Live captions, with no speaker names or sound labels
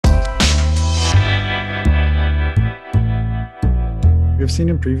We've seen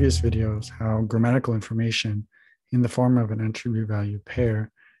in previous videos how grammatical information in the form of an attribute value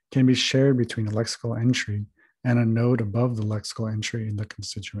pair can be shared between a lexical entry and a node above the lexical entry in the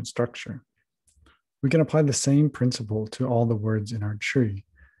constituent structure. We can apply the same principle to all the words in our tree.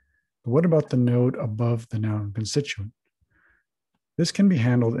 But what about the node above the noun constituent? This can be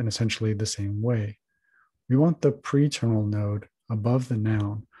handled in essentially the same way. We want the pre-terminal node above the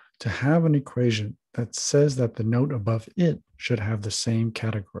noun to have an equation that says that the node above it should have the same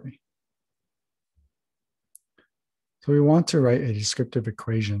category. So we want to write a descriptive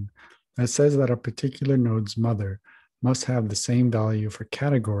equation that says that a particular node's mother must have the same value for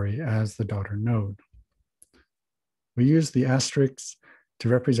category as the daughter node. We use the asterisk to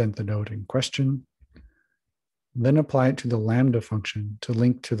represent the node in question, then apply it to the lambda function to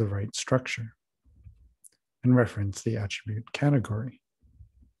link to the right structure, and reference the attribute category,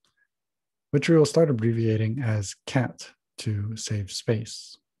 which we will start abbreviating as cat to save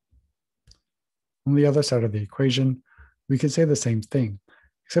space. On the other side of the equation, we can say the same thing,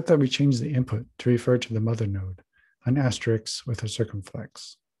 except that we change the input to refer to the mother node, an asterisk with a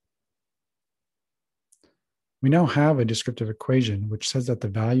circumflex. We now have a descriptive equation which says that the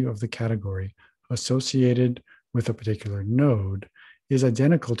value of the category associated with a particular node is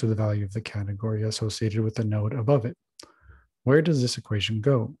identical to the value of the category associated with the node above it. Where does this equation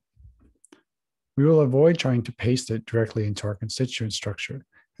go? We will avoid trying to paste it directly into our constituent structure,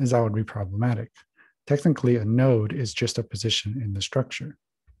 as that would be problematic. Technically, a node is just a position in the structure.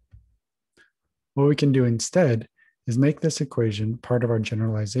 What we can do instead is make this equation part of our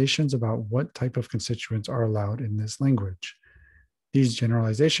generalizations about what type of constituents are allowed in this language. These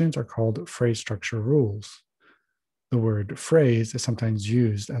generalizations are called phrase structure rules. The word phrase is sometimes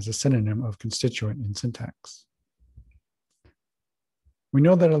used as a synonym of constituent in syntax. We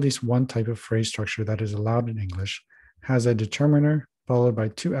know that at least one type of phrase structure that is allowed in English has a determiner followed by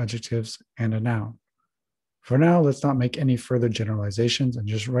two adjectives and a noun. For now, let's not make any further generalizations and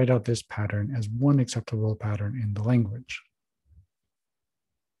just write out this pattern as one acceptable pattern in the language.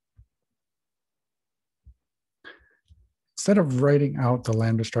 Instead of writing out the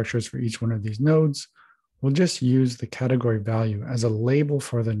lambda structures for each one of these nodes, we'll just use the category value as a label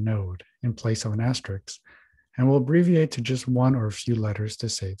for the node in place of an asterisk, and we'll abbreviate to just one or a few letters to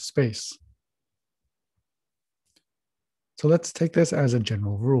save space. So let's take this as a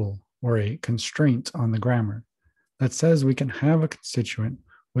general rule, or a constraint on the grammar, that says we can have a constituent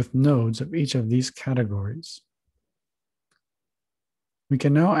with nodes of each of these categories. We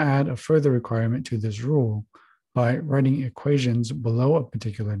can now add a further requirement to this rule by writing equations below a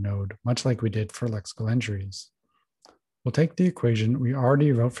particular node, much like we did for lexical entries. We'll take the equation we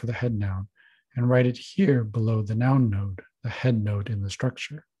already wrote for the head noun and write it here below the noun node, the head node in the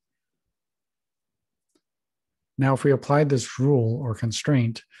structure. Now, if we apply this rule or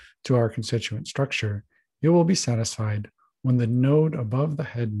constraint to our constituent structure, it will be satisfied when the node above the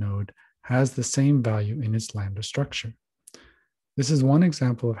head node has the same value in its lambda structure. This is one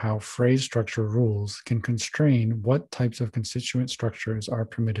example of how phrase structure rules can constrain what types of constituent structures are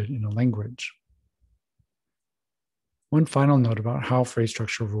permitted in a language. One final note about how phrase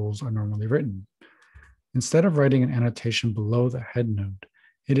structure rules are normally written. Instead of writing an annotation below the head node,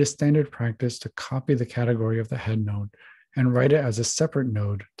 it is standard practice to copy the category of the head node and write it as a separate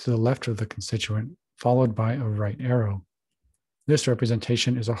node to the left of the constituent, followed by a right arrow. This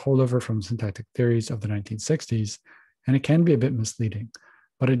representation is a holdover from syntactic theories of the 1960s, and it can be a bit misleading,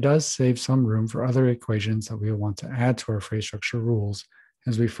 but it does save some room for other equations that we will want to add to our phrase structure rules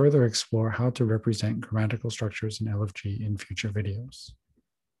as we further explore how to represent grammatical structures in LFG in future videos.